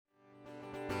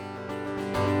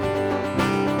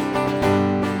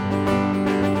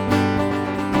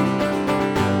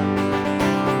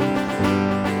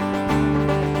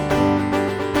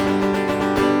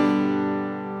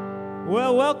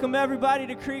Welcome everybody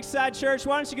to Creekside Church.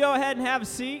 Why don't you go ahead and have a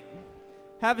seat?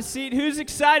 Have a seat. Who's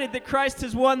excited that Christ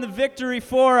has won the victory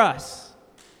for us?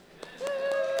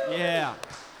 Yeah,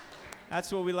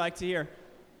 that's what we like to hear.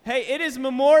 Hey, it is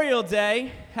Memorial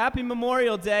Day. Happy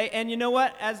Memorial Day. And you know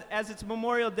what? As it's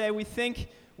Memorial Day,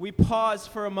 we pause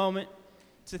for a moment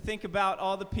to think about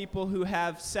all the people who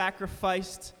have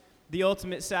sacrificed the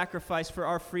ultimate sacrifice for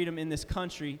our freedom in this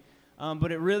country.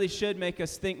 But it really should make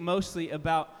us think mostly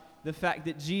about the fact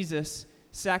that Jesus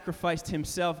sacrificed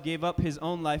himself, gave up his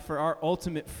own life for our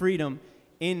ultimate freedom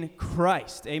in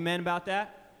Christ. Amen about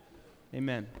that?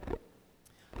 Amen.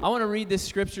 I want to read this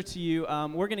scripture to you.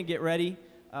 We're going to get ready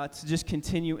to just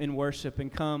continue in worship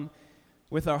and come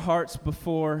with our hearts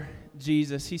before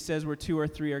Jesus. He says, where two or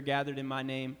three are gathered in my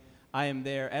name, I am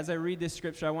there. As I read this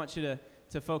scripture, I want you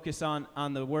to focus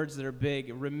on the words that are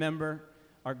big. Remember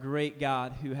our great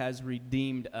God who has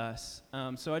redeemed us.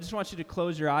 So I just want you to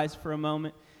close your eyes for a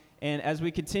moment. And as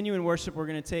we continue in worship, we're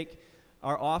going to take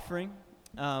our offering.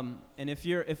 And if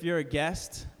you're a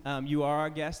guest, you are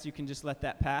our guest. You can just let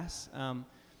that pass.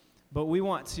 But we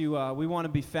want to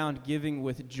be found giving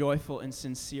with joyful and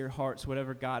sincere hearts,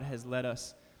 whatever God has led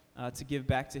us to give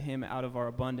back to him out of our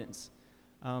abundance.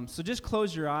 So just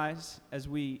close your eyes as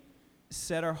we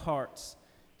set our hearts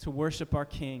to worship our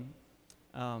King,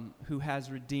 who has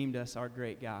redeemed us, our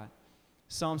great God.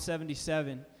 Psalm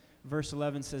 77, verse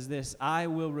 11 says this, I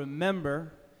will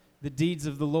remember the deeds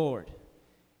of the Lord.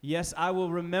 Yes, I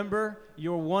will remember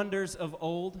your wonders of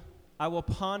old. I will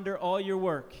ponder all your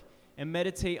work and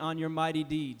meditate on your mighty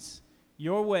deeds.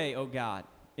 Your way, O God,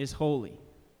 is holy.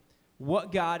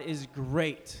 What God is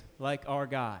great like our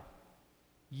God?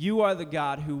 You are the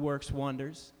God who works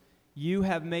wonders. You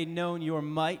have made known your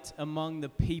might among the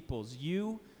peoples.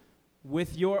 You,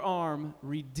 with your arm,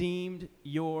 redeemed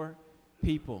your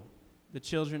people, the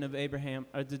children of Abraham,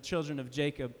 or the children of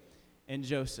Jacob and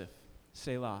Joseph,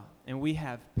 Selah. And we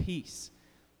have peace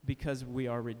because we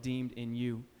are redeemed in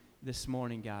you this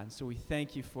morning, God. So we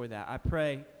thank you for that. I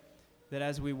pray that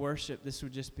as we worship, this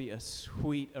would just be a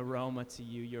sweet aroma to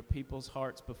you, your people's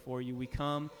hearts before you. We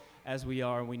come as we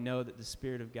are, and we know that the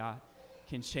Spirit of God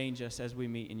can change us as we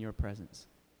meet in your presence.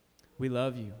 We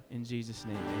love you. In Jesus'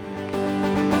 name, amen.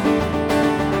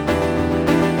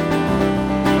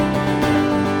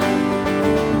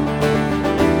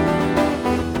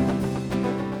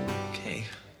 Okay.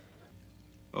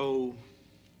 Oh,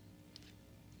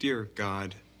 dear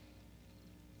God,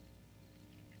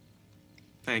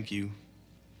 thank you.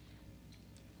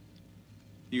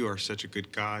 You are such a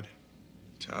good God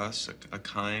to us, a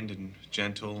kind and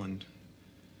gentle and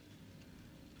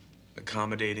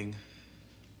accommodating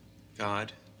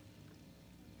God.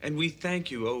 And we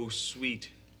thank you, oh sweet,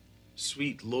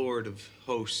 sweet Lord of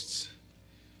hosts,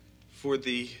 for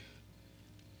the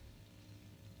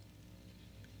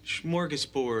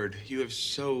smorgasbord you have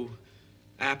so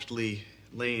aptly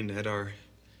lain at our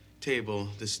table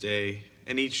this day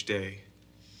and each day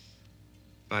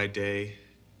by day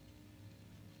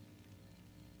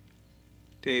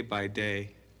by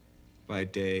day by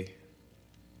day.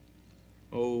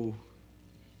 Oh,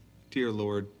 dear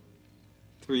Lord,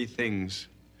 three things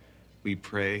we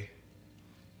pray: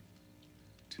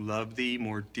 to love thee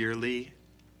more dearly,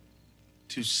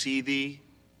 to see thee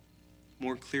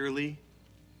more clearly,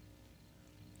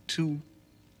 to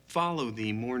follow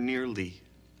thee more nearly,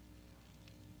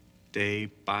 day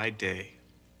by day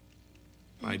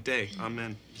by day.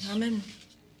 Amen. Amen.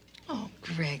 Oh,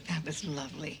 Greg, that was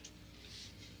lovely.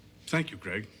 Thank you,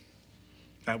 Greg.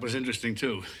 That was interesting,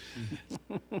 too.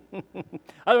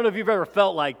 I don't know if you've ever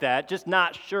felt like that, just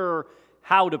not sure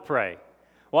how to pray.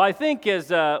 Well, I think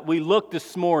as we look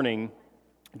this morning,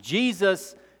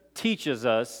 Jesus teaches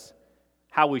us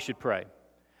how we should pray.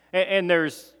 And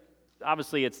there's,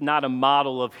 obviously, it's not a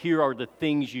model of here are the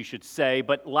things you should say,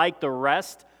 but like the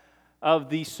rest of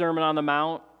the Sermon on the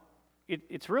Mount,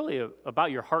 it's really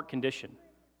about your heart condition.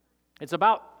 It's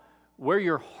about where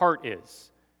your heart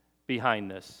is behind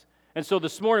this. And so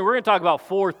this morning, we're going to talk about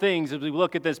four things as we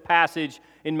look at this passage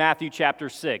in Matthew chapter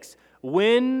 6.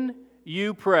 When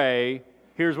you pray,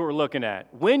 here's what we're looking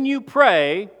at. When you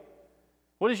pray,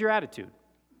 what is your attitude?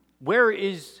 Where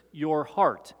is your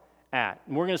heart at?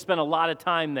 And we're going to spend a lot of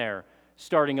time there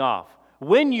starting off.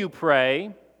 When you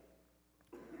pray,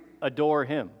 adore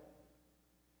him.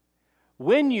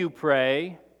 When you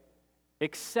pray,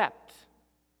 accept.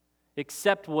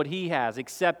 Accept what he has.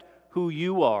 Accept who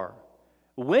you are.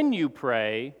 When you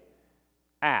pray,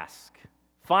 ask.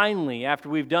 Finally, after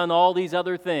we've done all these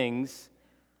other things,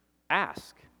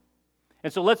 ask.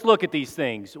 And so let's look at these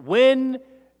things. When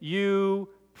you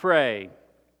pray,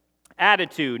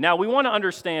 attitude. Now, we want to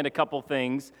understand a couple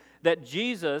things that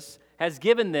Jesus has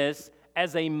given this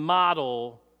as a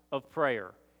model of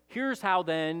prayer. Here's how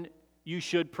then you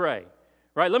should pray.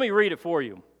 Right? Let me read it for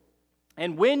you.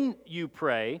 And when you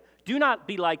pray, do not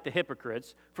be like the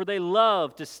hypocrites, for they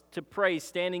love to pray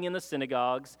standing in the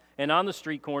synagogues and on the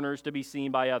street corners to be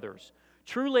seen by others.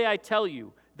 Truly, I tell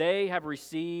you, they have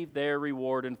received their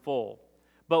reward in full.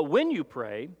 But when you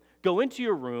pray, go into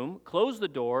your room, close the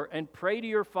door, and pray to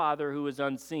your Father who is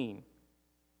unseen.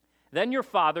 Then your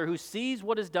Father who sees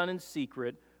what is done in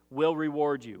secret will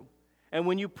reward you. And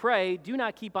when you pray, do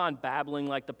not keep on babbling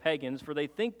like the pagans, for they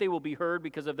think they will be heard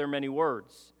because of their many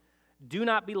words. Do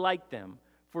not be like them,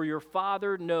 for your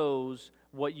Father knows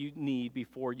what you need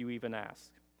before you even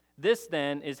ask. This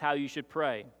then is how you should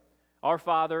pray. Our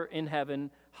Father in heaven,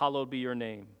 hallowed be your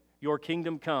name. Your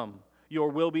kingdom come, your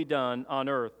will be done on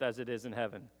earth as it is in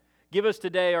heaven. Give us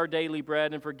today our daily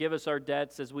bread, and forgive us our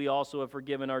debts as we also have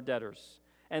forgiven our debtors.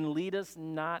 And lead us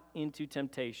not into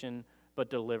temptation, but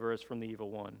deliver us from the evil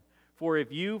one. For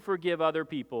if you forgive other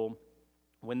people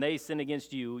when they sin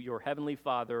against you, your heavenly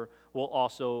Father will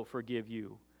also forgive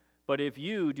you. But if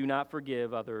you do not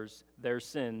forgive others their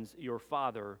sins, your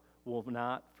Father will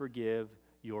not forgive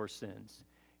your sins.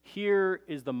 Here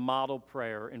is the model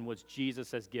prayer in which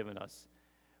Jesus has given us.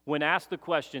 When asked the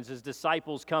questions, his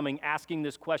disciples coming, asking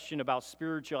this question about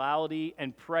spirituality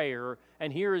and prayer,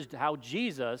 and here is how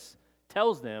Jesus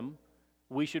tells them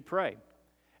we should pray.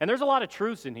 And there's a lot of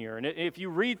truths in here, and if you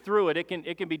read through it, it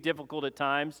can be difficult at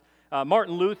times.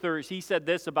 Martin Luther, he said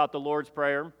this about the Lord's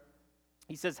Prayer.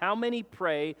 He says, how many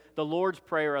pray the Lord's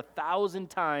Prayer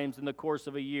 1,000 times in the course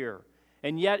of a year?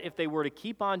 And yet, if they were to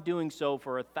keep on doing so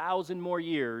for 1,000 more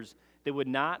years, they would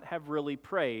not have really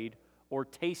prayed or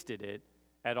tasted it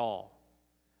at all.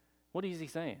 What is he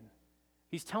saying?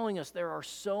 He's telling us there are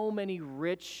so many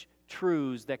rich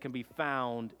truths that can be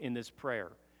found in this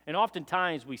prayer. And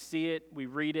oftentimes we see it, we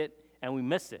read it, and we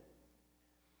miss it.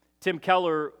 Tim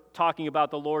Keller, talking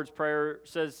about the Lord's Prayer,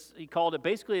 says he called it,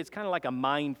 basically it's kind of like a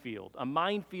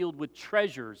minefield with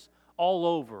treasures all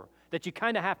over that you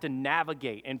kind of have to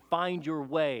navigate and find your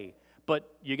way, but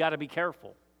you got to be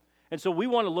careful. And so we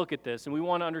want to look at this and we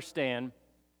want to understand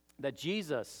that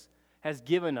Jesus has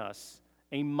given us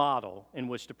a model in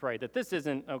which to pray. That this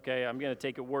isn't, okay, I'm going to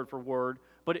take it word for word,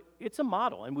 but it's a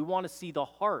model, and we want to see the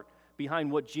heart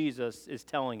behind what Jesus is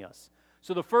telling us.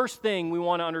 So the first thing we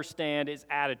want to understand is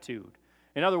attitude.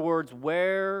 In other words,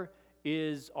 where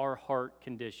is our heart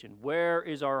condition? Where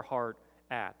is our heart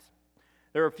at?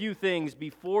 There are a few things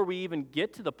before we even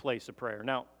get to the place of prayer.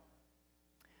 Now,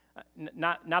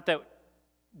 not that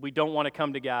we don't want to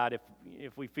come to God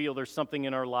if we feel there's something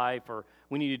in our life or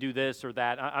we need to do this or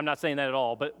that. I'm not saying that at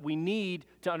all, but we need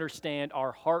to understand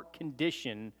our heart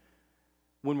condition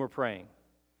when we're praying.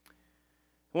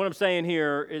 What I'm saying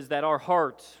here is that our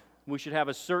heart, we should have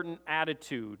a certain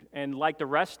attitude. And like the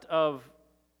rest of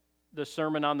the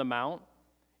Sermon on the Mount,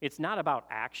 it's not about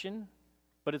action,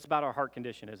 but it's about our heart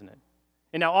condition, isn't it?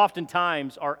 And now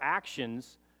oftentimes our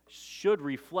actions should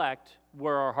reflect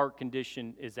where our heart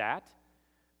condition is at.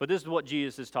 But this is what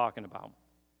Jesus is talking about.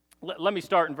 Let me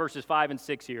start in verses 5 and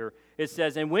 6 here. It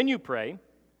says, and when you pray,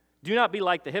 do not be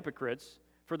like the hypocrites,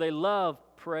 for they love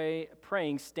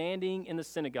praying standing in the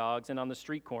synagogues and on the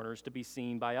street corners to be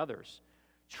seen by others.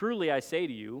 Truly I say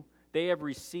to you, they have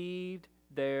received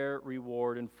their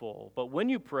reward in full. But when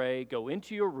you pray, go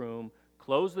into your room,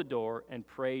 close the door, and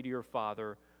pray to your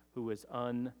Father who is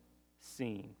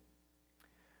unseen.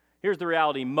 Here's the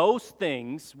reality. Most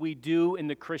things we do in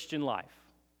the Christian life,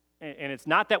 and it's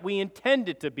not that we intend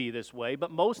it to be this way,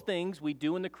 but most things we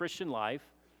do in the Christian life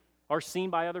are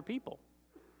seen by other people.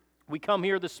 We come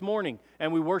here this morning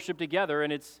and we worship together,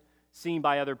 and it's seen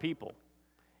by other people.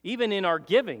 Even in our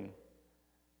giving,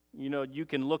 you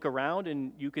can look around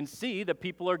and you can see that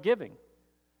people are giving.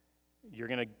 You're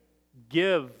going to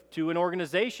give to an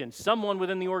organization. Someone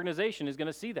within the organization is going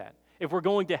to see that. If we're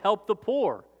going to help the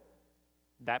poor,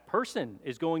 that person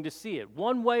is going to see it.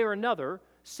 One way or another,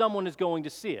 someone is going to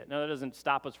see it. Now, that doesn't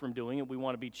stop us from doing it. We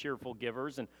want to be cheerful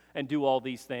givers and do all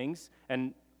these things.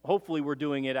 And hopefully we're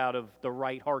doing it out of the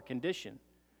right heart condition.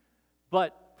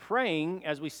 But praying,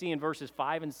 as we see in verses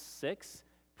 5 and 6,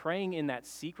 praying in that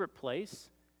secret place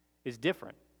is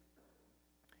different.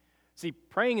 See,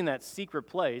 praying in that secret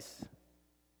place,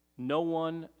 no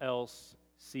one else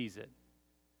sees it.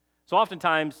 So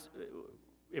oftentimes,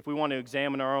 if we want to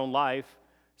examine our own life,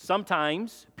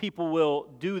 sometimes people will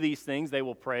do these things. They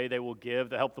will pray, they will give,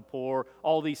 they help the poor,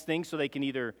 all these things so they can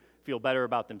either feel better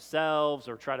about themselves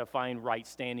or try to find right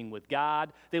standing with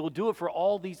God. They will do it for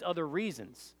all these other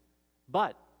reasons.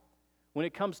 But when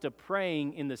it comes to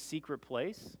praying in the secret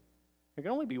place, there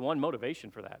can only be one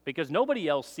motivation for that, because nobody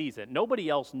else sees it. Nobody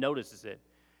else notices it.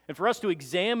 And for us to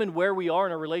examine where we are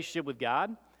in our relationship with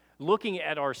God, looking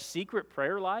at our secret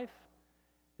prayer life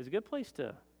is a good place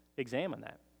to examine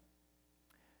that.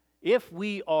 If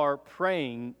we are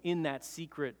praying in that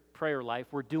secret prayer life,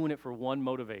 we're doing it for one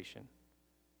motivation,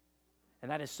 and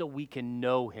that is so we can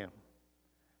know Him,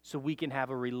 so we can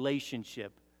have a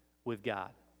relationship with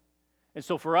God. And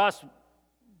so for us,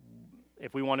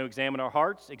 if we want to examine our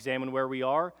hearts, examine where we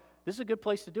are, this is a good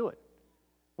place to do it.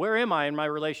 Where am I in my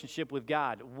relationship with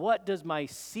God? What does my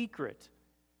secret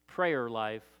prayer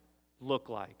life look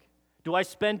like? Do I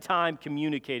spend time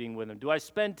communicating with Him? Do I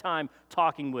spend time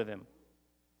talking with Him?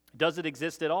 Does it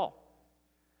exist at all?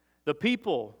 The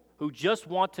people who just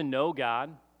want to know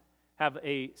God have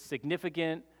a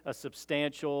significant, a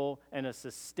substantial, and a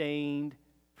sustained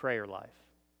prayer life.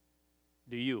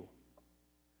 Do you?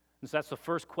 And so that's the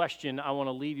first question I want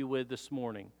to leave you with this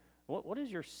morning. What does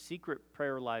your secret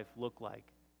prayer life look like?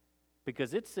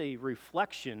 Because it's a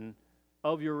reflection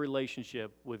of your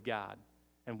relationship with God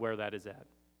and where that is at.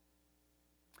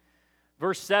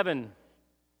 Verse 7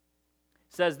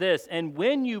 says this, "And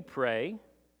when you pray,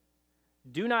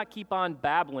 do not keep on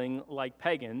babbling like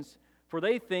pagans, for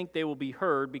they think they will be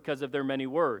heard because of their many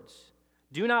words.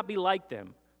 Do not be like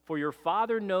them, for your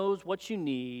Father knows what you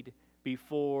need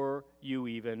before you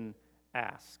even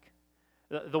ask."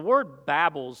 The word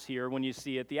babbles here, when you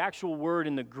see it, the actual word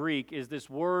in the Greek is this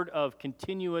word of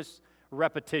continuous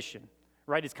repetition,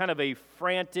 right? It's kind of a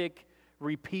frantic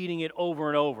repeating it over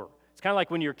and over. It's kind of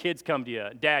like when your kids come to you,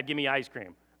 "Dad, give me ice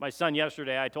cream." My son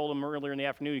yesterday, I told him earlier in the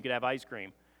afternoon he could have ice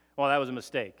cream. Well, that was a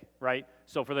mistake, right?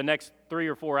 So for the next 3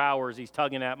 or 4 hours, he's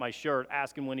tugging at my shirt,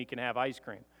 asking when he can have ice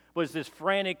cream. But it's this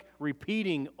frantic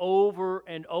repeating over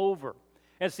and over.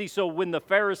 And see, so when the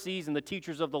Pharisees and the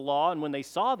teachers of the law, and when they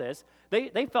saw this,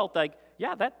 they felt like,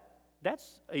 yeah,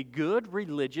 that's a good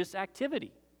religious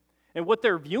activity. And what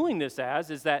they're viewing this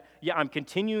as is that, yeah, I'm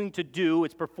continuing to do,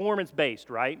 it's performance-based,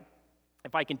 right?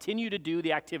 If I continue to do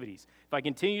the activities, if I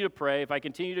continue to pray, if I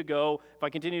continue to go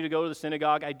to the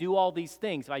synagogue, I do all these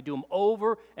things. If I do them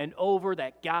over and over,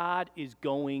 that God is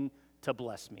going to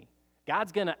bless me.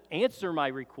 God's going to answer my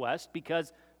request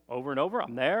because over and over,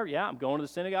 I'm there, yeah, I'm going to the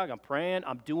synagogue, I'm praying,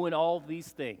 I'm doing all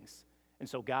these things. And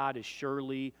so God is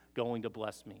surely going to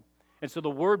bless me. And so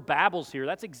the word babbles here,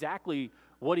 that's exactly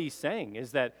what he's saying,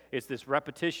 is that it's this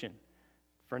repetition.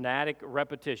 Frenetic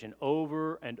repetition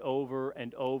over and over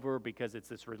and over, because it's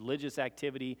this religious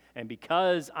activity, and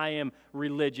because I am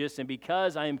religious and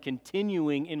because I am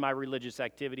continuing in my religious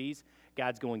activities,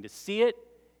 God's going to see it,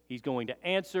 He's going to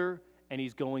answer, and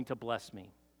He's going to bless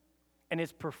me. And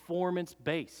it's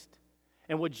performance-based.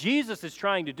 And what Jesus is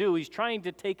trying to do, He's trying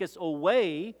to take us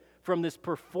away from this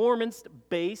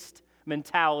performance-based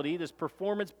mentality, this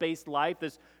performance-based life,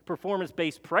 this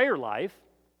performance-based prayer life.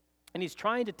 And He's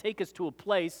trying to take us to a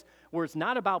place where it's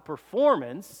not about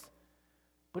performance,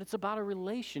 but it's about a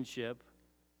relationship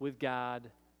with God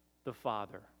the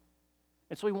Father.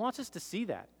 And so He wants us to see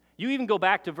that. You even go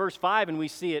back to verse 5 and we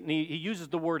see it, and he uses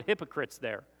the word hypocrites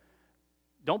there.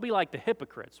 Don't be like the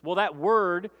hypocrites. Well, that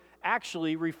word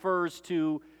actually refers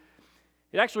to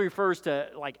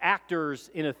like actors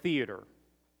in a theater.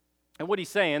 And what he's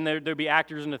saying, there'd be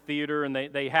actors in a theater, and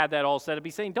they had that all set up.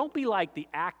 He's saying, don't be like the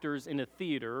actors in a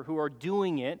theater who are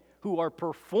doing it, who are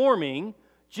performing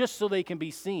just so they can be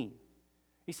seen.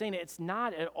 He's saying it's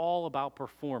not at all about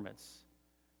performance,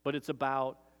 but it's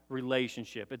about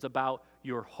relationship. It's about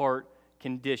your heart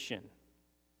condition.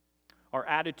 Our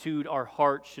attitude, our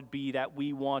heart should be that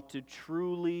we want to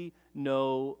truly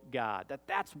know God.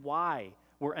 That's why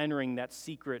we're entering that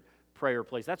secret prayer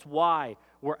place. That's why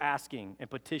we're asking and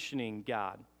petitioning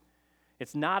God.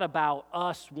 It's not about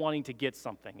us wanting to get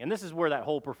something. And this is where that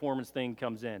whole performance thing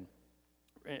comes in.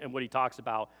 And what he talks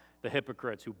about, the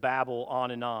hypocrites who babble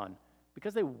on,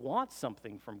 because they want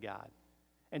something from God.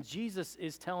 And Jesus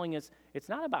is telling us it's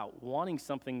not about wanting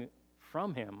something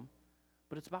from Him,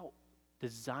 but it's about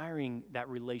desiring that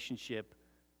relationship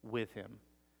with Him.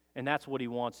 And that's what He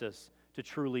wants us to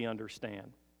truly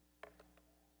understand.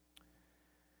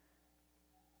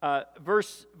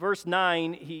 Verse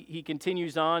 9, he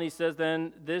continues on. He says,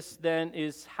 this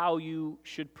is how you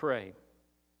should pray.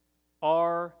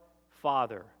 Our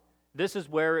Father. This is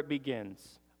where it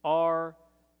begins. Our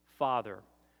Father.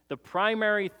 The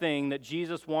primary thing that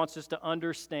Jesus wants us to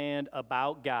understand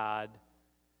about God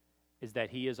is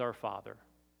that He is our Father.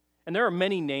 And there are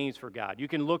many names for God. You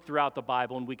can look throughout the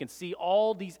Bible and we can see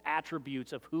all these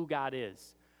attributes of who God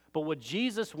is. But what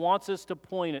Jesus wants to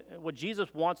point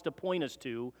us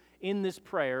to in this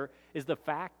prayer is the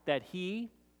fact that he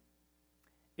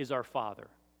is our Father.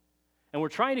 And we're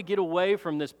trying to get away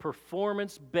from this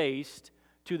performance-based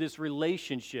to this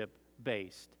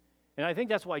relationship-based. And I think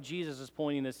that's why Jesus is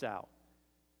pointing this out,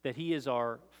 that he is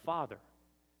our Father,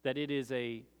 that it is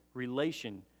a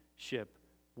relationship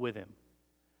with him.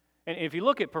 And if you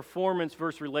look at performance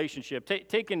versus relationship,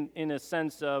 taken in a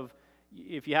sense of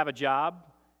if you have a job,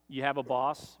 you have a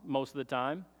boss most of the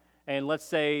time, and let's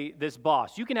say this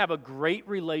boss, you can have a great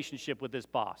relationship with this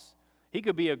boss. He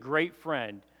could be a great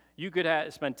friend. You could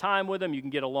spend time with him. You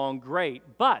can get along great.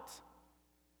 But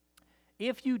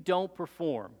if you don't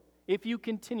perform, if you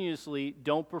continuously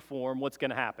don't perform, what's going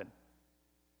to happen?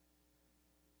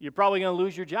 You're probably going to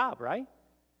lose your job, right?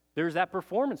 There's that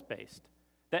performance-based.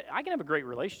 That I can have a great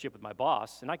relationship with my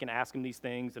boss, and I can ask him these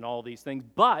things and all these things,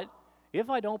 but if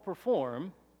I don't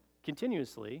perform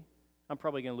continuously, I'm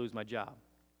probably going to lose my job.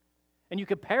 And you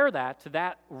compare that to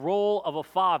that role of a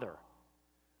father.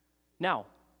 Now,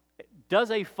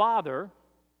 does a father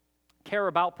care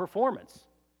about performance?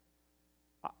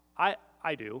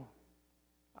 I do.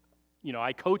 You know,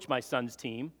 I coach my son's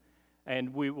team,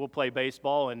 and we will play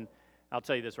baseball, and I'll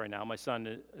tell you this right now, my son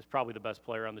is probably the best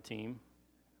player on the team.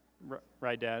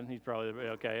 Right, Dad? He's probably,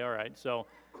 okay, all right. So,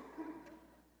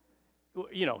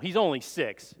 you know, he's only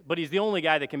 6, but he's the only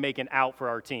guy that can make an out for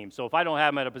our team. So if I don't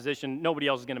have him at a position, nobody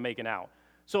else is going to make an out.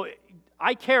 So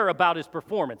I care about his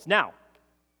performance. Now,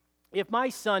 if my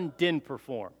son didn't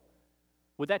perform,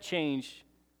 would that change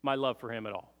my love for him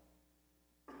at all?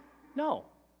 No.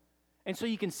 And so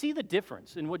you can see the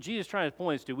difference in what Jesus is trying to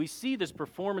point us to. We see this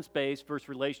performance-based versus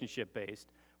relationship-based.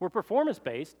 We're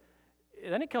performance-based,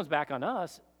 then it comes back on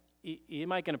us.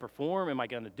 Am I going to perform? Am I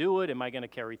going to do it? Am I going to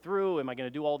carry through? Am I going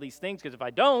to do all these things? Because if I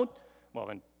don't, well,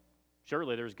 then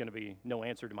surely there's going to be no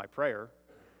answer to my prayer.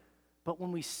 But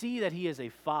when we see that he is a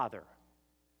father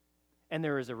and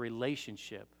there is a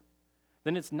relationship,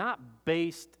 then it's not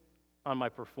based on my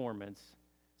performance.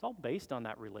 It's all based on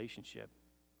that relationship.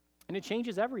 And it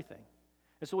changes everything.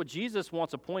 And so what Jesus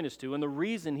wants to point us to, and the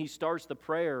reason he starts the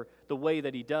prayer the way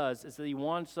that he does, is that he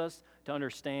wants us to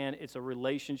understand it's a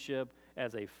relationship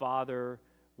as a father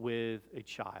with a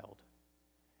child.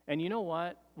 And you know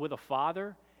what? With a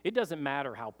father, it doesn't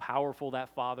matter how powerful that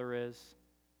father is,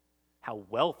 how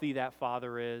wealthy that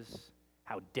father is,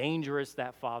 how dangerous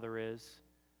that father is.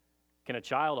 Can a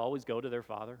child always go to their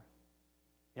father?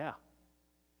 Yeah.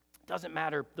 It doesn't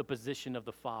matter the position of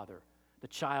the father. The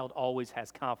child always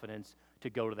has confidence to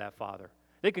go to that father.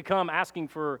 They could come asking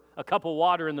for a cup of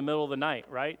water in the middle of the night,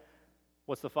 right?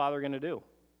 What's the father going to do?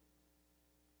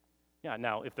 Yeah,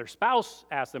 now, if their spouse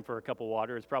asks them for a cup of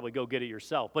water, it's probably go get it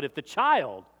yourself. But if the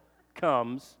child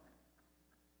comes,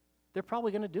 they're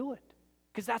probably going to do it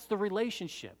because that's the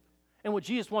relationship. And what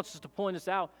Jesus wants us to point us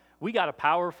out, we got a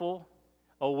powerful,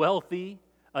 a wealthy,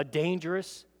 a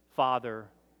dangerous Father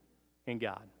in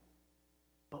God.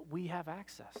 But we have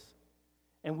access,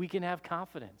 and we can have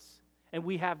confidence, and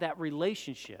we have that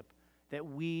relationship that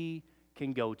we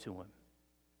can go to him.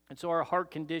 And so our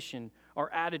heart condition,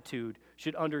 our attitude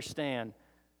should understand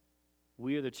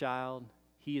we are the child,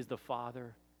 he is the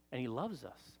Father, and he loves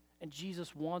us. And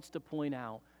Jesus wants to point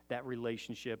out that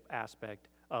relationship aspect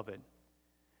of it.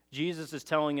 Jesus is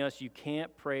telling us you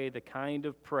can't pray the kind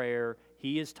of prayer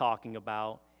he is talking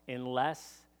about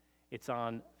unless it's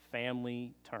on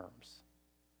family terms.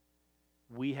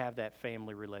 We have that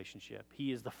family relationship.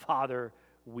 He is the Father,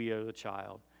 we are the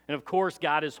child. And of course,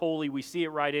 God is holy. We see it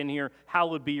right in here.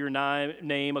 Hallowed be your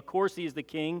name. Of course, he is the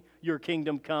king. Your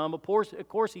kingdom come. Of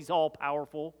course, he's all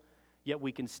powerful, yet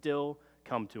we can still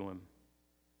come to him.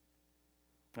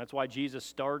 That's why Jesus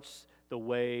starts the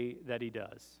way that he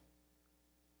does.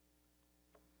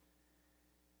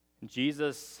 And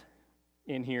Jesus,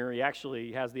 in here, he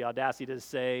actually has the audacity to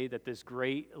say that this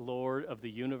great Lord of the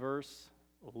universe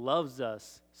loves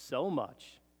us so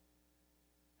much,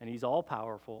 and he's all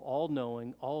powerful, all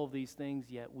knowing, all of these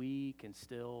things, yet we can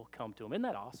still come to him. Isn't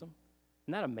that awesome?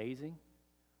 Isn't that amazing?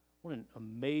 What an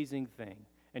amazing thing.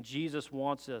 And Jesus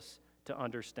wants us to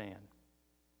understand.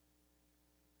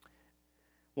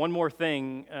 One more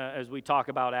thing as we talk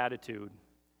about attitude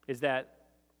is that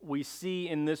we see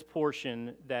in this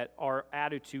portion that our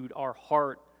attitude, our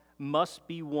heart, must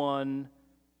be one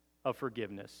of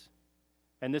forgiveness.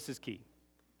 And this is key.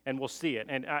 And we'll see it.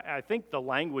 And I think the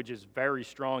language is very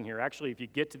strong here. Actually, if you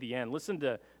get to the end, listen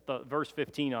to the verse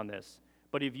 15 on this.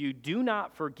 But if you do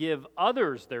not forgive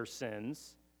others their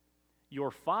sins,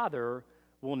 your Father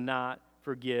will not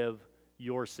forgive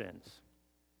your sins.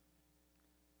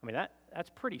 I mean,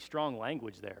 that's pretty strong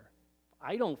language there.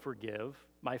 I don't forgive,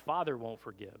 my Father won't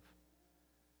forgive.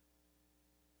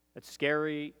 It's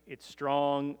scary, it's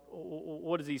strong.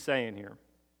 What is he saying here?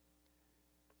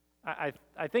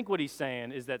 I think what he's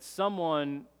saying is that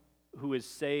someone who is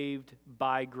saved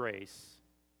by grace,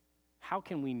 how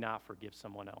can we not forgive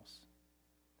someone else?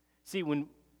 See, when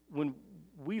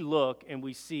we look and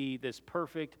we see this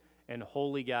perfect and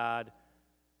holy God,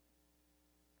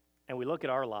 and we look at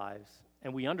our lives,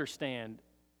 and we understand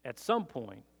at some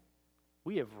point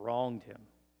we have wronged him.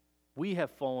 We have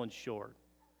fallen short.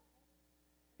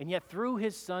 And yet through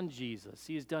his son Jesus,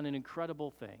 he has done an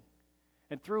incredible thing.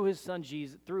 And through his son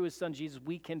Jesus,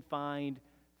 we can find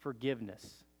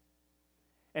forgiveness.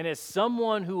 And as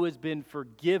someone who has been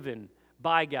forgiven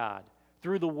by God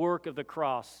through the work of the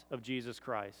cross of Jesus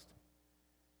Christ,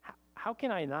 how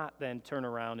can I not then turn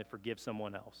around and forgive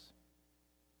someone else?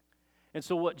 And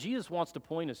so what Jesus wants to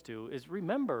point us to is,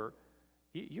 remember,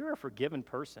 you're a forgiven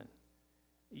person.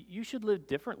 You should live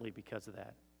differently because of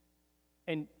that.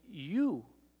 And you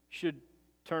should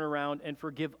turn around and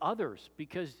forgive others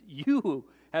because you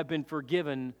have been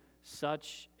forgiven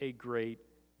such a great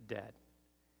debt.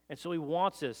 And so he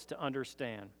wants us to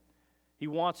understand. He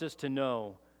wants us to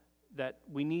know that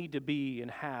we need to be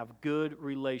and have good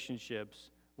relationships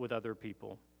with other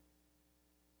people.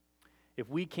 If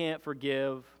we can't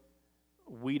forgive,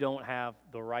 we don't have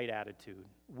the right attitude.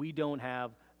 We don't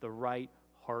have the right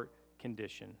heart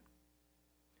condition.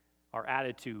 Our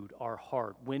attitude, our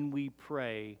heart, when we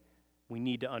pray, we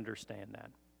need to understand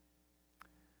that.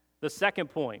 The second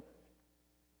point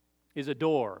is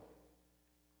adore.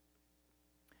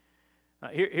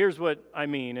 Here's what I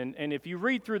mean. And if you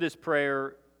read through this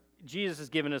prayer, Jesus has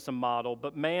given us a model,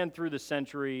 but man through the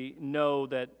century know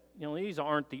that these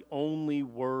aren't the only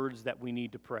words that we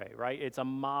need to pray, right? It's a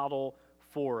model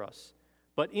for us.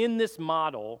 But in this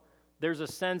model, there's a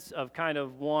sense of kind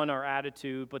of, one, our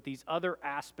attitude, but these other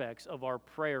aspects of our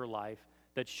prayer life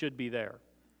that should be there.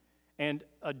 And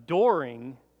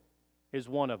adoring is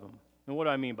one of them. And what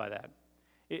do I mean by that?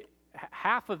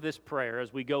 Half of this prayer,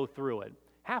 as we go through it,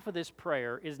 half of this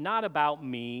prayer is not about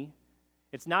me.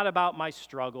 It's not about my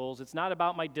struggles. It's not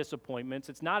about my disappointments.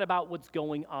 It's not about what's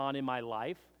going on in my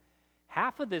life.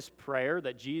 Half of this prayer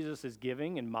that Jesus is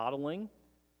giving and modeling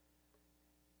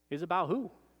is about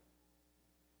who?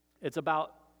 It's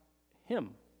about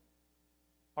him,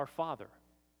 our Father.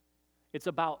 It's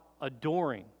about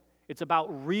adoring. It's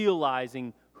about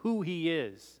realizing who he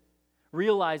is,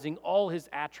 realizing all his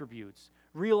attributes,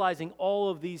 realizing all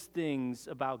of these things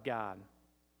about God.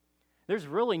 There's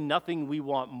really nothing we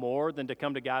want more than to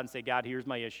come to God and say, God, here's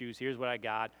my issues, here's what I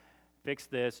got, fix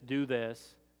this, do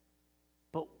this.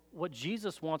 But what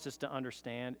Jesus wants us to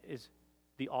understand is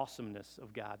the awesomeness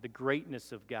of God, the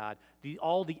greatness of God,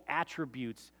 all the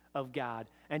attributes of God,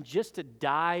 and just to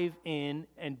dive in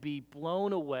and be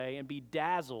blown away and be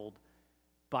dazzled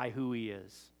by who he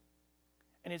is.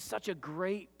 And it's such a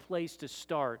great place to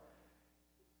start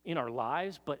in our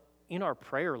lives, but in our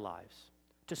prayer lives,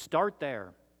 to start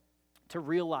there, to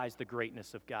realize the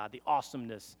greatness of God, the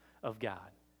awesomeness of God.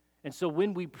 And so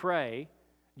when we pray,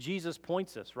 Jesus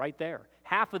points us right there.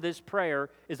 Half of this prayer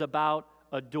is about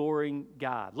adoring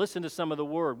God. Listen to some of the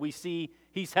word. We see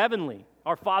he's heavenly,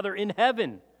 our Father in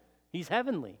heaven. He's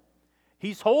heavenly.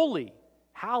 He's holy.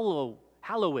 Hallowed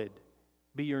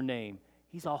be your name.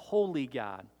 He's a holy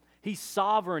God. He's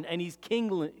sovereign and he's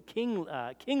kingly.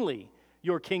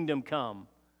 Your kingdom come.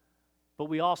 But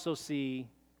we also see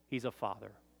he's a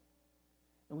Father.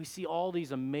 And we see all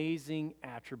these amazing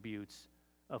attributes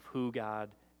of who God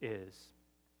is.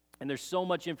 And there's so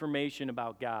much information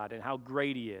about God and how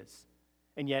great he is,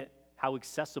 and yet how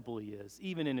accessible he is,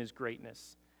 even in his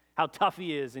greatness. How tough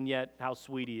he is, and yet how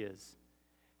sweet he is.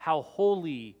 How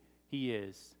holy he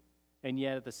is, and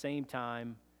yet at the same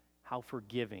time, how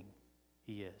forgiving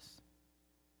he is.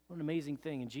 What an amazing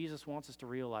thing. And Jesus wants us to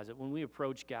realize that when we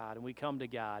approach God and we come to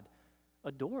God,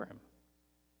 adore him.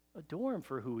 Adore him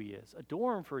for who he is.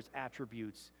 Adore him for his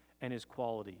attributes and his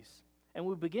qualities. And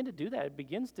when we begin to do that, it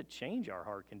begins to change our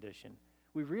heart condition.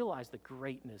 We realize the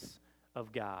greatness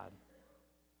of God.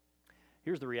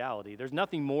 Here's the reality. There's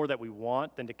nothing more that we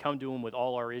want than to come to him with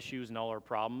all our issues and all our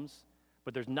problems.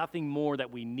 But there's nothing more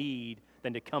that we need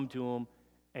than to come to him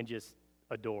and just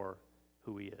adore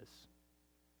who he is.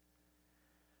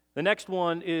 The next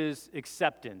one is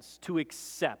acceptance, to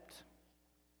accept.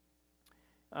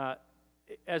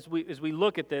 As we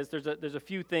look at this, there's a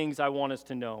few things I want us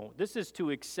to know. This is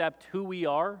to accept who we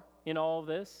are in all of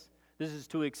this. This is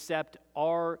to accept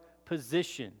our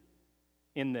position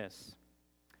in this.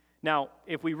 Now,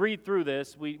 if we read through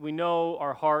this, we know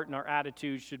our heart and our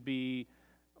attitude should be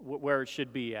where it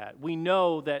should be at. We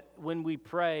know that when we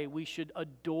pray, we should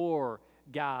adore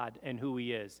God and who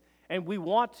He is. And we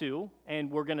want to, and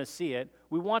we're going to see it,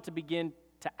 we want to begin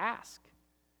to ask.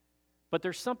 But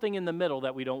there's something in the middle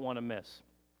that we don't want to miss.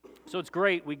 So it's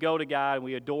great, we go to God and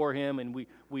we adore Him and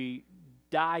we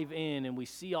dive in and we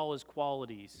see all His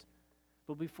qualities.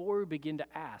 But before we begin to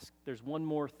ask, there's one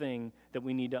more thing that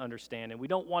we need to understand. And we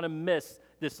don't want to miss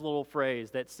this little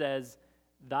phrase that says,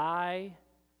 "Thy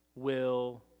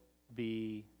will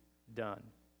be done."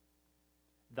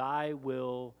 Thy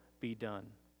will be done.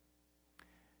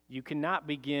 You cannot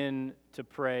begin to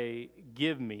pray,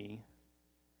 "Give me,"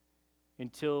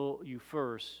 until you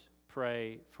first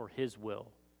pray for His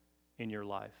will in your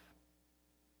life.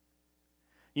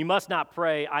 You must not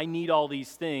pray, "I need all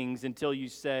these things," until you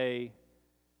say,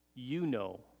 "You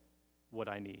know what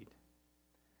I need."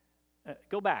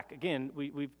 Go back. Again,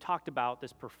 we've talked about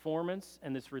this performance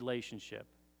and this relationship,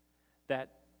 that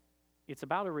it's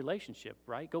about a relationship,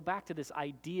 right? Go back to this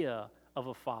idea of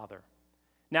a father.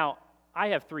 Now, I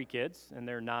have 3 kids, and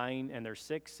they're 9, and they're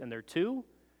 6, and they're 2.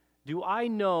 Do I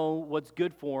know what's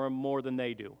good for them more than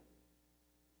they do?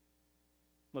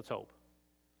 Let's hope.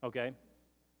 Okay?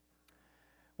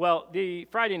 Well, the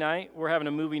Friday night, we're having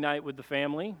a movie night with the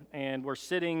family, and we're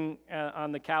sitting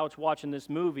on the couch watching this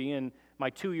movie, and my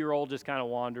 2-year-old just kind of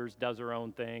wanders, does her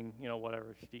own thing,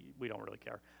 whatever. We don't really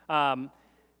care.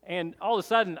 And all of a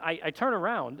sudden, I turn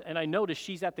around, and I notice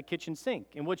she's at the kitchen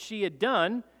sink. And what she had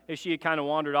done is she had kind of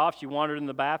wandered off. She wandered in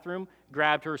the bathroom,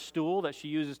 grabbed her stool that she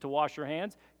uses to wash her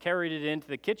hands, carried it into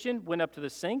the kitchen, went up to the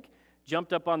sink,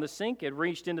 jumped up on the sink, and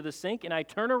reached into the sink, and I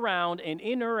turn around, and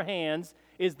in her hands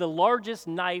is the largest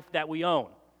knife that we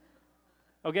own.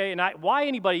 Okay, and why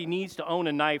anybody needs to own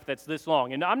a knife that's this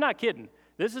long? And I'm not kidding.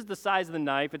 This is the size of the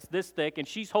knife. It's this thick, and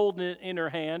she's holding it in her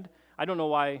hand. I don't know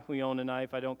why we own a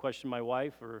knife. I don't question my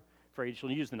wife or afraid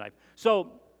she'll use the knife.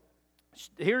 So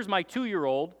here's my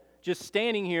 2-year-old just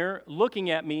standing here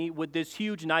looking at me with this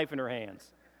huge knife in her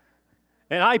hands.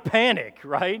 And I panic,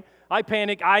 right? I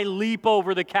panic. I leap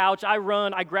over the couch. I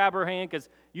run. I grab her hand because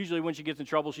usually when she gets in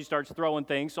trouble, she starts throwing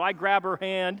things. So I grab her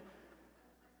hand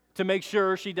to make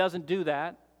sure she doesn't do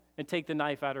that and take the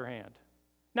knife out of her hand.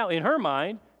 Now, in her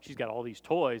mind, she's got all these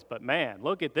toys, but man,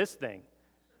 look at this thing,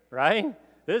 right?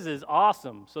 This is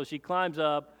awesome. So she climbs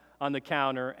up on the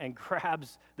counter and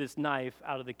grabs this knife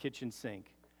out of the kitchen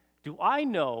sink. Do I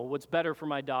know what's better for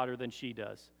my daughter than she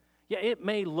does? Yeah, it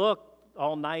may look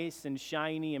all nice and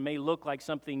shiny and may look like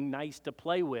something nice to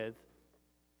play with,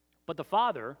 but the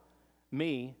father,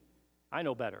 me, I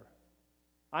know better.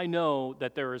 I know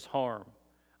that there is harm.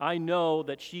 I know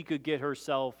that she could get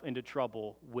herself into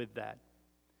trouble with that.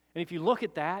 And if you look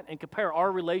at that and compare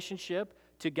our relationship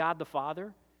to God the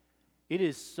Father, it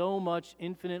is so much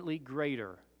infinitely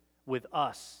greater with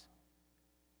us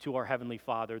to our Heavenly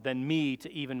Father than me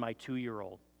to even my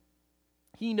 2-year-old.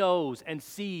 He knows and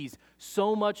sees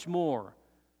so much more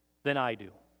than I do.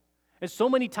 And so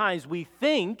many times we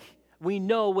think we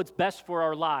know what's best for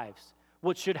our lives,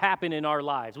 what should happen in our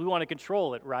lives. We want to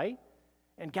control it, right?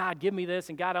 And God, give me this,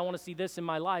 and God, I want to see this in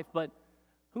my life, but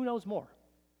who knows more,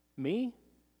 me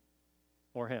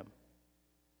or Him?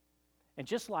 And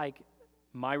just like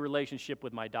my relationship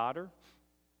with my daughter,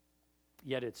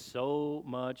 yet it's so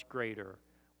much greater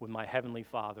with my Heavenly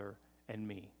Father and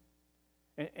me.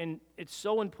 And it's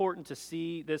so important to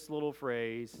see this little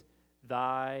phrase,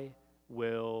 "Thy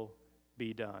will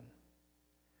be done."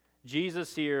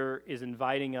 Jesus here is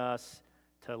inviting us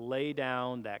to lay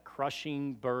down that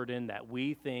crushing burden that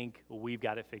we think we've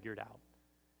got it figured out,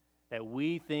 that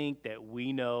we think that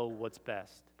we know what's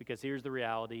best. Because here's the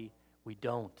reality, we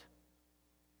don't.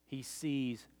 He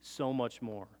sees so much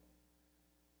more,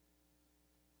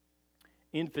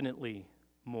 infinitely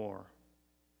more.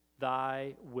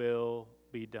 Thy will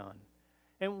be done.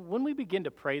 And when we begin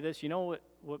to pray this, you know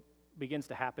what begins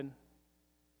to happen?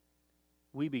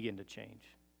 We begin to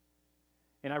change.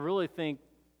 And I really think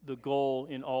the goal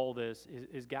in all this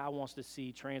is God wants to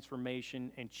see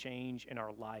transformation and change in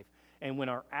our life. And when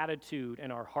our attitude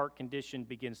and our heart condition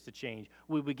begins to change,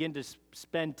 we begin to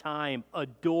spend time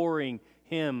adoring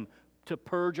Him, to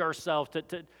purge ourselves,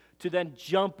 to then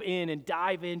jump in and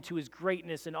dive into His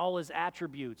greatness and all His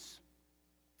attributes.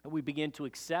 And we begin to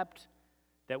accept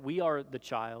that we are the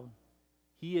child,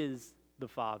 He is the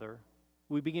Father.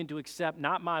 We begin to accept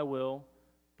not my will,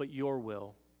 but your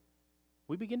will.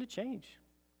 We begin to change.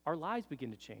 Our lives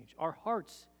begin to change. Our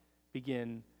hearts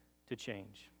begin to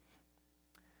change.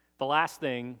 The last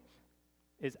thing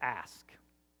is ask.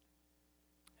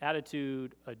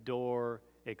 Attitude, adore,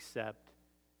 accept,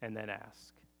 and then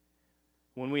ask.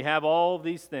 When we have all of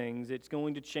these things, it's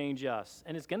going to change us,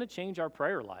 and it's going to change our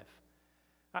prayer life.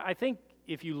 I think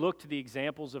if you look to the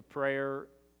examples of prayer,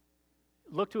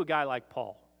 look to a guy like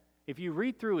Paul. If you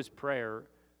read through his prayer,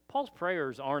 Paul's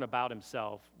prayers aren't about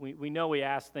himself. We know he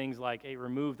asked things like, hey,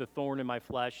 remove the thorn in my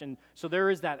flesh, and so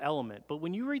there is that element. But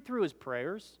when you read through his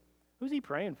prayers, who's he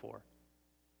praying for?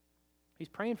 He's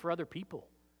praying for other people.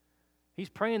 He's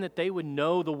praying that they would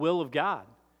know the will of God.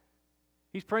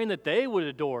 He's praying that they would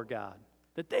adore God,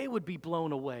 that they would be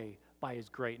blown away by his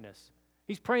greatness.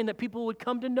 He's praying that people would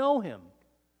come to know him.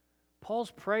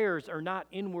 Paul's prayers are not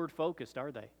inward focused,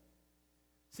 are they?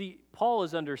 See, Paul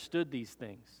has understood these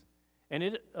things, and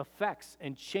it affects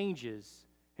and changes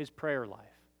his prayer life,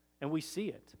 and we see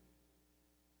it.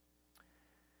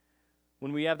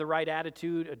 When we have the right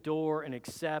attitude, adore, and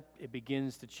accept, it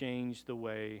begins to change the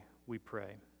way we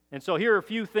pray. And so here are a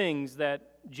few things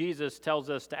that Jesus tells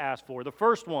us to ask for. The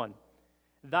first one,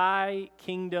 thy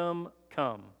kingdom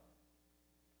come.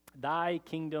 Thy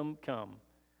kingdom come.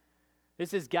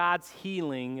 This is God's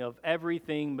healing of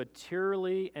everything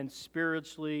materially and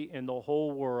spiritually in the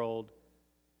whole world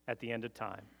at the end of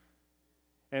time.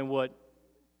 And what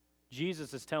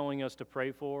Jesus is telling us to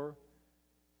pray for,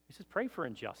 he says, pray for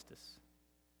injustice.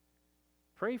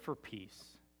 Pray for peace.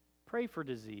 Pray for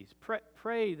disease.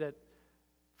 Pray that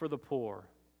for the poor.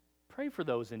 Pray for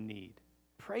those in need.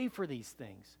 Pray for these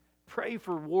things. Pray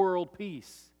for world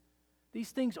peace. These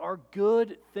things are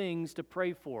good things to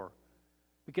pray for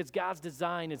because God's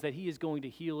design is that he is going to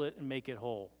heal it and make it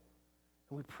whole.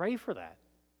 And we pray for that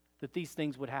these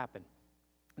things would happen.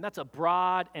 And that's a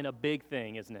broad and a big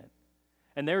thing, isn't it?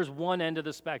 And there's one end of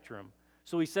the spectrum.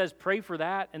 So he says, pray for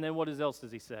that, and then what else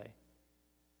does he say?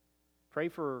 Pray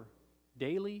for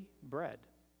daily bread.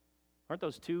 Aren't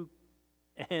those two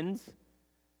ends?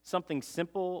 Something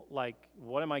simple like,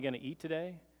 what am I going to eat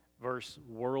today? Versus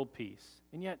world peace.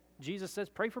 And yet, Jesus says,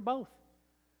 pray for both.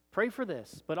 Pray for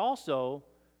this, but also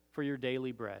for your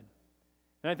daily bread.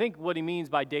 And I think what he means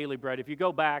by daily bread, if you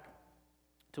go back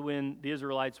to when the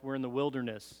Israelites were in the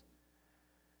wilderness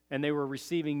and they were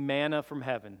receiving manna from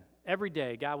heaven, every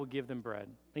day God would give them bread.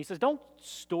 And he says, don't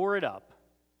store it up,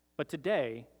 but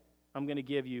today I'm going to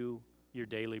give you your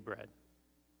daily bread.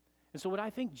 And so what I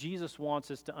think Jesus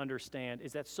wants us to understand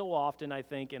is that so often, I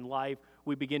think, in life,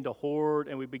 we begin to hoard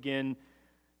and we begin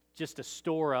just to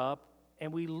store up,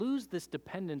 and we lose this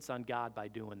dependence on God by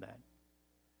doing that.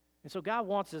 And so God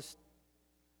wants us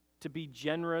to be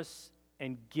generous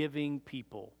and giving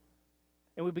people.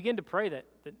 And we begin to pray that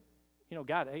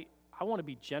God, hey, I want to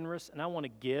be generous and I want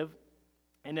to give.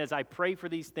 And as I pray for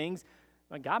these things,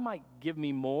 God might give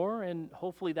me more, and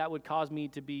hopefully that would cause me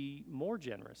to be more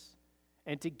generous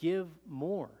and to give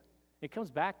more. It comes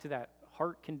back to that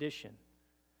heart condition.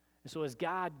 And so as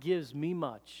God gives me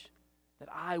much, that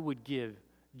I would give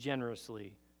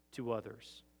generously to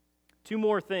others. Two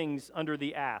more things under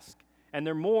the ask, and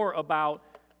they're more about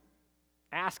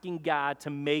asking God to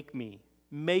make me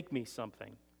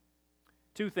something.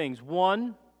 Two things.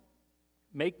 One,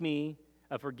 make me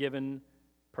a forgiven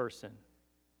person.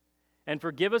 And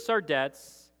forgive us our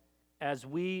debts as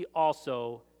we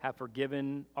also have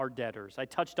forgiven our debtors. I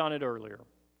touched on it earlier.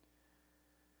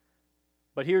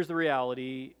 But here's the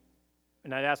reality,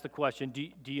 and I'd ask the question,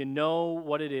 do you know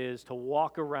what it is to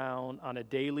walk around on a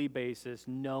daily basis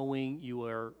knowing you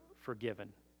are forgiven,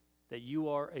 that you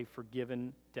are a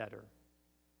forgiven debtor?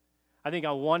 I think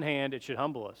on one hand, it should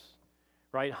humble us,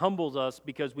 right? Humbles us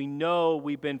because we know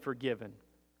we've been forgiven.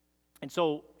 And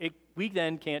so we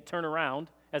then can't turn around,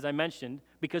 as I mentioned,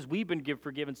 because we've been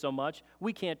forgiven so much,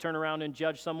 we can't turn around and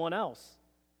judge someone else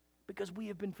because we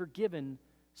have been forgiven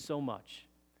so much.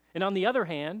 And on the other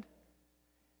hand,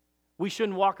 we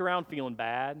shouldn't walk around feeling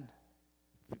bad,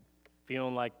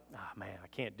 feeling like, oh man, I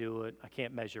can't do it. I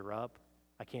can't measure up.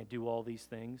 I can't do all these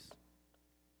things.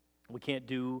 We can't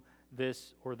do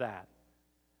this or that.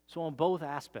 So on both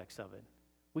aspects of it,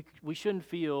 we shouldn't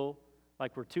feel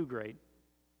like we're too great,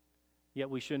 yet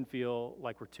we shouldn't feel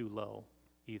like we're too low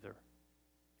either.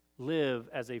 Live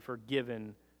as a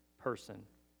forgiven person.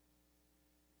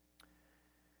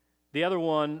 The other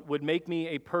one would make me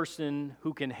a person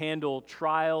who can handle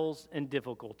trials and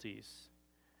difficulties.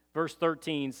 Verse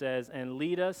 13 says, and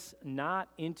lead us not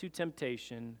into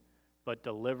temptation, but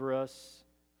deliver us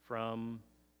from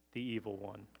the evil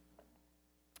one.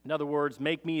 In other words,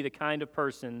 make me the kind of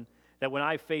person that when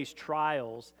I face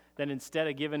trials, that instead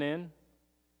of giving in,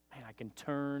 man, I can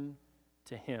turn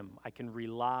to him. I can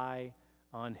rely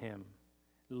on him.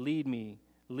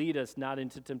 Lead us not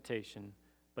into temptation,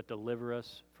 but deliver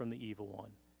us from the evil one.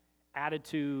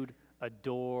 Attitude,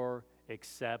 adore,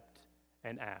 accept,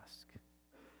 and ask.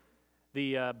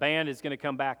 The band is going to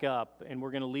come back up, and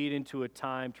we're going to lead into a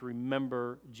time to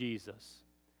remember Jesus.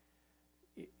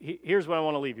 Here's what I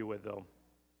want to leave you with, though.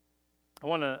 I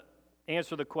want to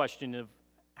answer the question of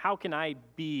how can I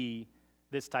be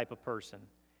this type of person?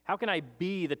 How can I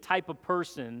be the type of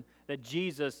person that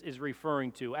Jesus is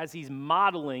referring to as he's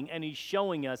modeling and he's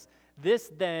showing us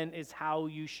this then is how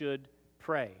you should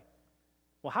pray?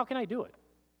 Well, how can I do it?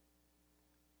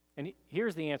 And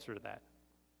here's the answer to that.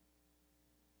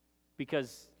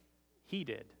 Because he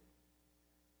did.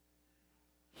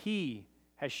 He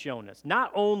has shown us.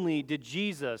 Not only did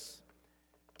Jesus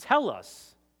tell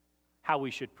us how we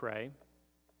should pray,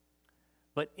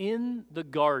 but in the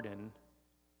garden,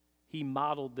 he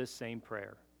modeled this same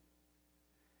prayer.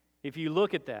 If you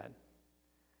look at that,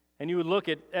 and you would look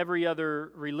at every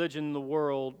other religion in the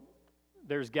world,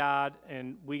 there's God,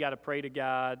 and we got to pray to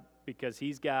God because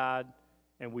he's God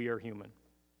and we are human.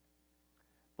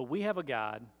 But we have a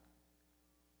God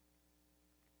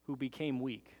who became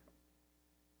weak,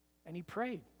 and he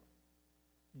prayed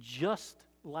just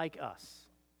like us.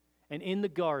 And in the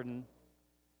garden,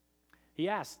 he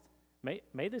asked,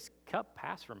 may this cup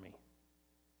pass from me.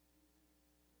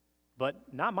 But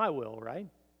not my will, right?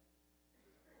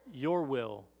 Your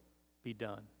will be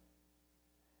done.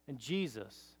 And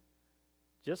Jesus,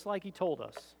 just like he told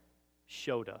us,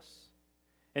 showed us.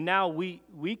 And now we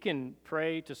can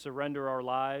pray to surrender our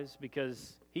lives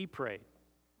because he prayed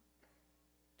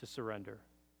to surrender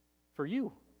for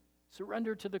you.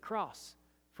 Surrender to the cross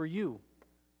for you.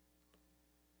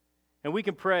 And we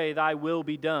can pray, thy will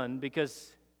be done,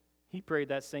 because he prayed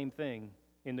that same thing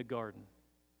in the garden.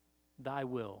 Thy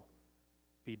will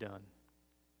be done.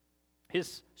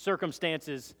 His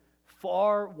circumstances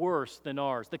far worse than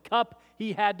ours. The cup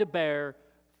he had to bear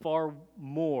far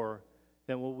more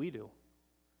than what we do.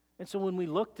 And so when we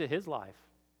look to his life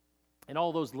and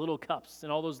all those little cups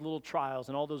and all those little trials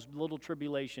and all those little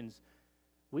tribulations,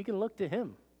 we can look to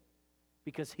him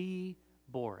because he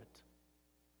bore it.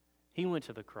 He went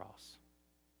to the cross.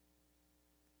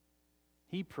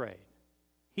 He prayed.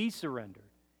 He surrendered.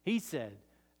 He said,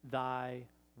 thy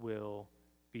will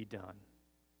be done.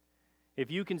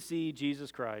 If you can see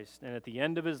Jesus Christ and at the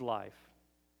end of his life,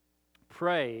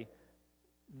 pray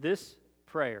this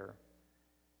prayer,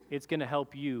 it's going to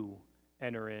help you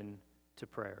enter into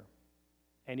prayer.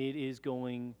 And it is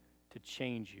going to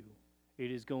change you.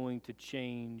 It is going to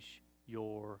change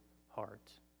your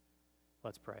heart.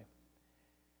 Let's pray.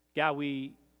 God,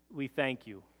 we thank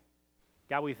you.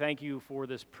 God, we thank you for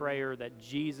this prayer that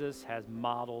Jesus has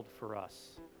modeled for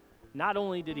us. Not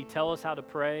only did he tell us how to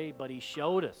pray, but he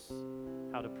showed us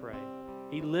how to pray.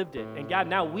 He lived it. And God,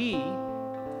 now we,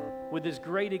 with this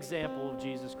great example of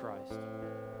Jesus Christ,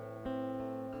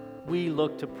 we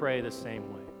look to pray the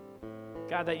same way.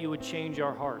 God, that you would change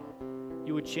our heart.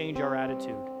 You would change our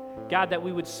attitude. God, that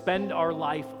we would spend our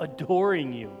life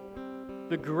adoring you,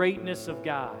 the greatness of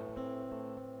God.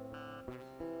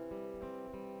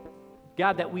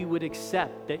 God, that we would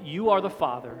accept that you are the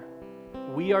Father,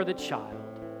 we are the child.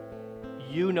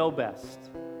 You know best.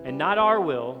 And not our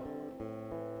will,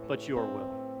 but your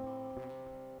will.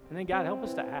 And then, God, help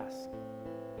us to ask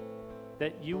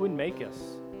that you would make us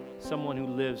someone who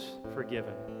lives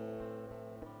forgiven.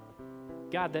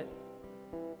 God, that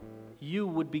you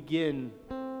would begin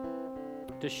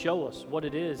to show us what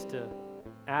it is to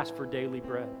ask for daily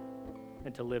bread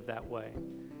and to live that way.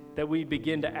 That we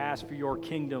begin to ask for your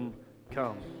kingdom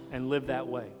come and live that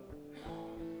way.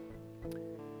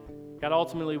 God,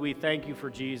 ultimately, we thank you for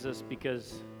Jesus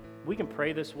because we can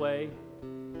pray this way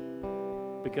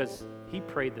because he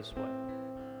prayed this way.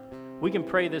 We can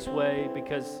pray this way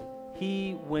because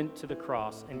he went to the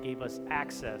cross and gave us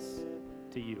access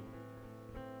to you.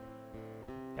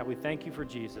 God, we thank you for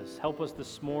Jesus. Help us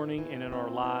this morning and in our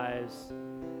lives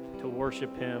to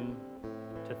worship him,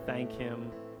 to thank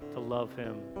him, to love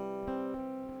him.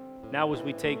 Now, as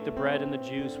we take the bread and the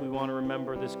juice, we want to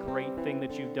remember this great thing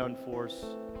that you've done for us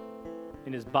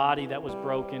in his body that was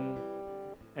broken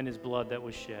and his blood that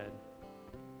was shed.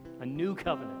 A new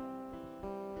covenant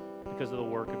because of the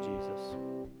work of Jesus.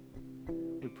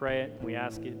 We pray it and we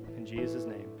ask it in Jesus'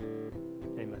 name.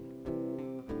 Amen.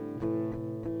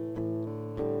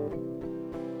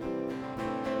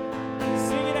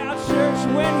 Sing it out, church.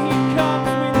 When he comes,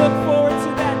 we look forward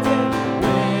to that day.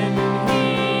 When he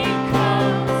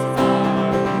comes,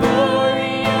 our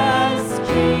glorious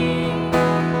King,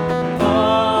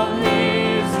 all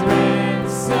his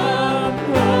ransom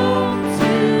home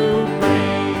to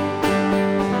bring.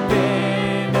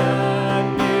 Then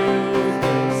anew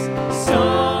this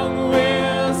song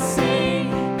we'll sing.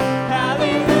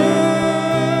 Hallelujah.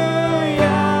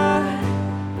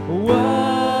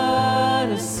 What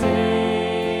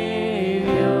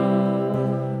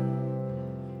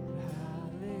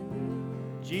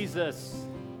Jesus,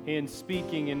 in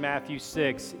speaking in Matthew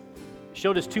 6,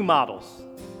 showed us two models,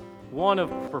 one of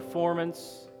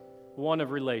performance, one of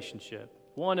relationship,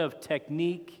 one of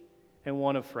technique, and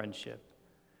one of friendship.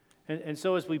 And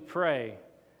so as we pray,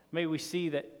 may we see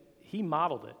that he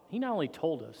modeled it. He not only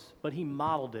told us, but he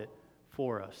modeled it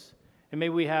for us. And may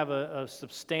we have a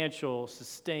substantial,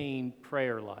 sustained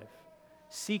prayer life,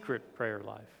 secret prayer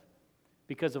life,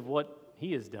 because of what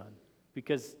he has done,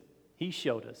 because he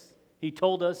showed us. He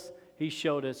told us, he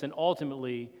showed us, and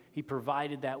ultimately, he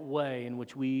provided that way in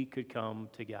which we could come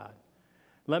to God.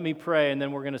 Let me pray, and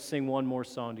then we're going to sing one more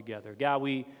song together. God,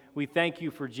 we thank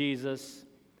you for Jesus,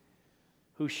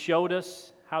 who showed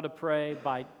us how to pray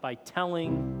by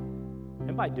telling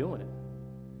and by doing it.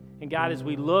 And God, as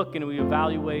we look and we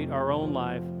evaluate our own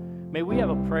life, may we have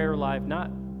a prayer life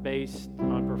not based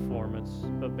on performance,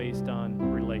 but based on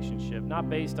relationship, not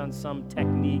based on some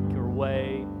technique or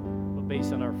way, but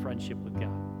based on our friendship with God.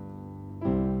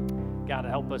 God,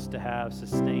 help us to have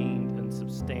sustained and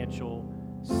substantial,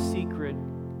 secret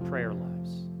prayer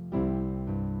lives.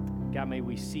 God, may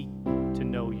we seek to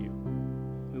know you.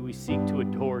 May we seek to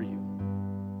adore you.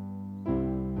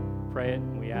 Pray it,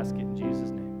 and we ask it in Jesus'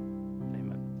 name.